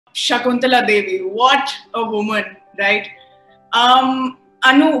Shakuntala Devi, what a woman, right?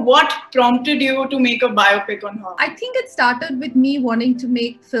 Anu, what prompted you to make a biopic on her? I think it started with me wanting to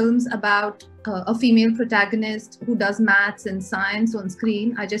make films about a female protagonist who does maths and science on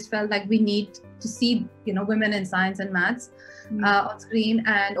screen. I just felt like we need to see, women in science and maths on screen.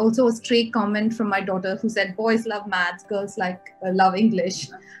 And also a stray comment from my daughter who said, boys love maths, girls love English.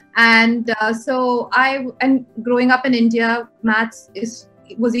 And and growing up in India, maths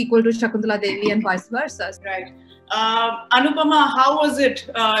was equal to Shakuntala Devi and vice versa. Right. Anupama, how was it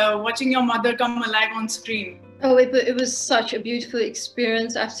watching your mother come alive on screen? Oh, it was such a beautiful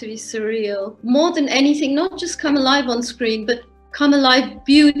experience, absolutely surreal. More than anything, not just come alive on screen, but come alive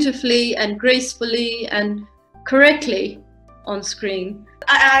beautifully and gracefully and correctly on screen.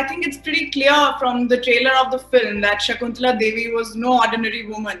 I think it's pretty clear from the trailer of the film that Shakuntala Devi was no ordinary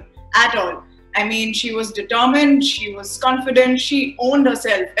woman at all. I mean, she was determined, she was confident, she owned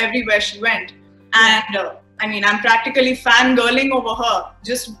herself everywhere she went. And I'm practically fangirling over her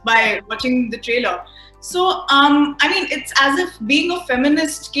just by watching the trailer. So, it's as if being a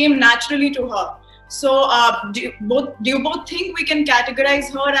feminist came naturally to her. So, do you both think we can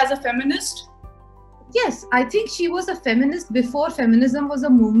categorize her as a feminist? Yes, I think she was a feminist before feminism was a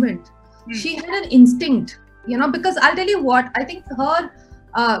movement. She had an instinct, because I'll tell you what, I think her,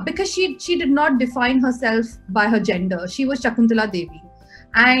 because she did not define herself by her gender. She was Shakuntala Devi.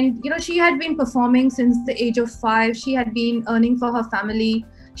 And, she had been performing since the age of 5. She had been earning for her family.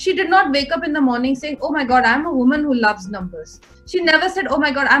 She did not wake up in the morning saying, oh my God, I'm a woman who loves numbers. She never said, oh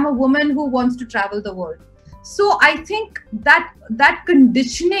my God, I'm a woman who wants to travel the world. So I think that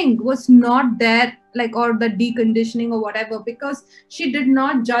conditioning was not there, or the deconditioning or whatever, because she did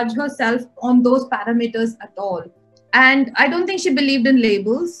not judge herself on those parameters at all. And I don't think she believed in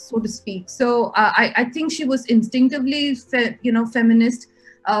labels, so to speak. So I think she was instinctively, feminist.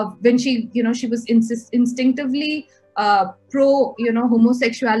 When she was instinctively pro,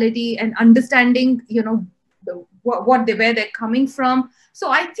 homosexuality and understanding, where they're coming from.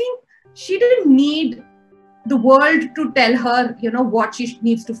 So I think she didn't need the world to tell her, what she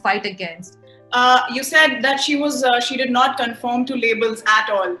needs to fight against. You said that she did not conform to labels at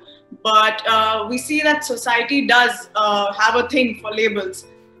all. But we see that society does have a thing for labels,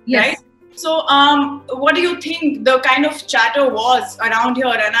 yes. Right? So what do you think the kind of chatter was around here?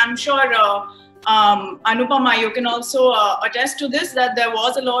 And I'm sure Anupama, you can also attest to this, that there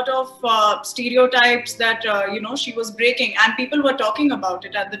was a lot of stereotypes that she was breaking, and people were talking about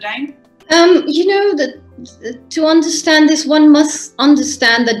it at the time. To understand this, one must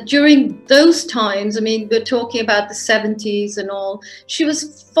understand that during those times, we're talking about the 70s and all, she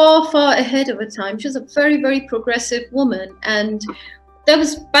was far, far ahead of her time. She was a very, very progressive woman, and there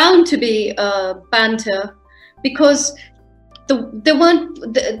was bound to be banter because they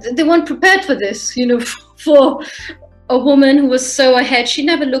weren't prepared for this, for a woman who was so ahead. She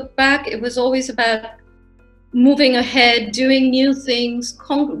never looked back. It was always about moving ahead, doing new things,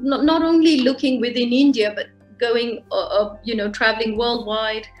 not only looking within India, but going, traveling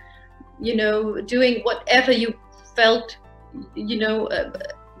worldwide, doing whatever you felt,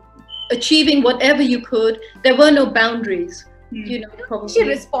 achieving whatever you could. There were no boundaries, probably. She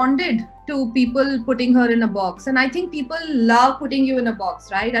responded to people putting her in a box. And I think people love putting you in a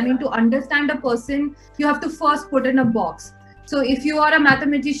box, right? To understand a person, you have to first put in a box. So if you are a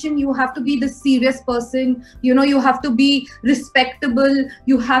mathematician, you have to be the serious person, you have to be respectable,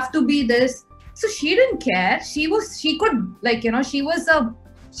 you have to be this. So she didn't care. She was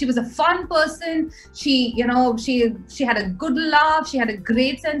a fun person. She had a good laugh. She had a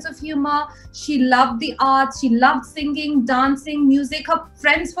great sense of humor. She loved the arts. She loved singing, dancing, music. Her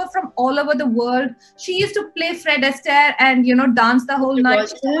friends were from all over the world. She used to play Fred Astaire and, dance the whole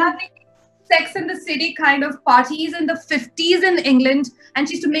night. Sex in the City kind of parties in the 50s in England, and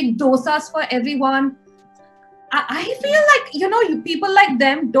she used to make dosas for everyone. I feel like, people like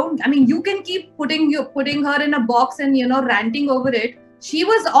them don't, you can keep putting her in a box and, ranting over it. She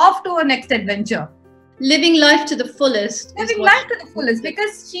was off to her next adventure. Living life to the fullest.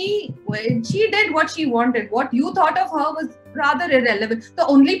 Because she did what she wanted. What you thought of her was rather irrelevant. The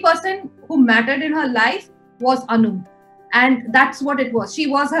only person who mattered in her life was Anu. And that's what it was. She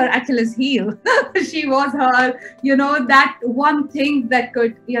was her Achilles heel. She was her, that one thing that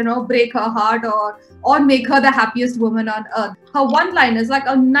could, break her heart or make her the happiest woman on earth. Her one-liners,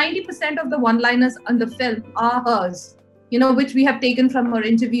 90% of the one-liners on the film are hers, which we have taken from her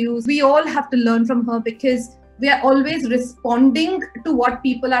interviews. We all have to learn from her because we are always responding to what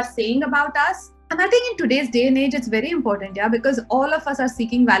people are saying about us. And I think in today's day and age, it's very important, because all of us are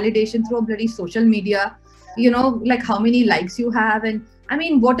seeking validation through bloody social media. How many likes you have. And I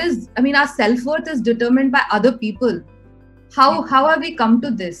mean, our self-worth is determined by other people. How have we come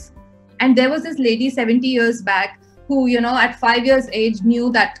to this? And there was this lady 70 years back who, at 5 years age knew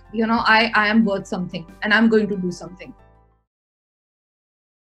that, I am worth something and I'm going to do something.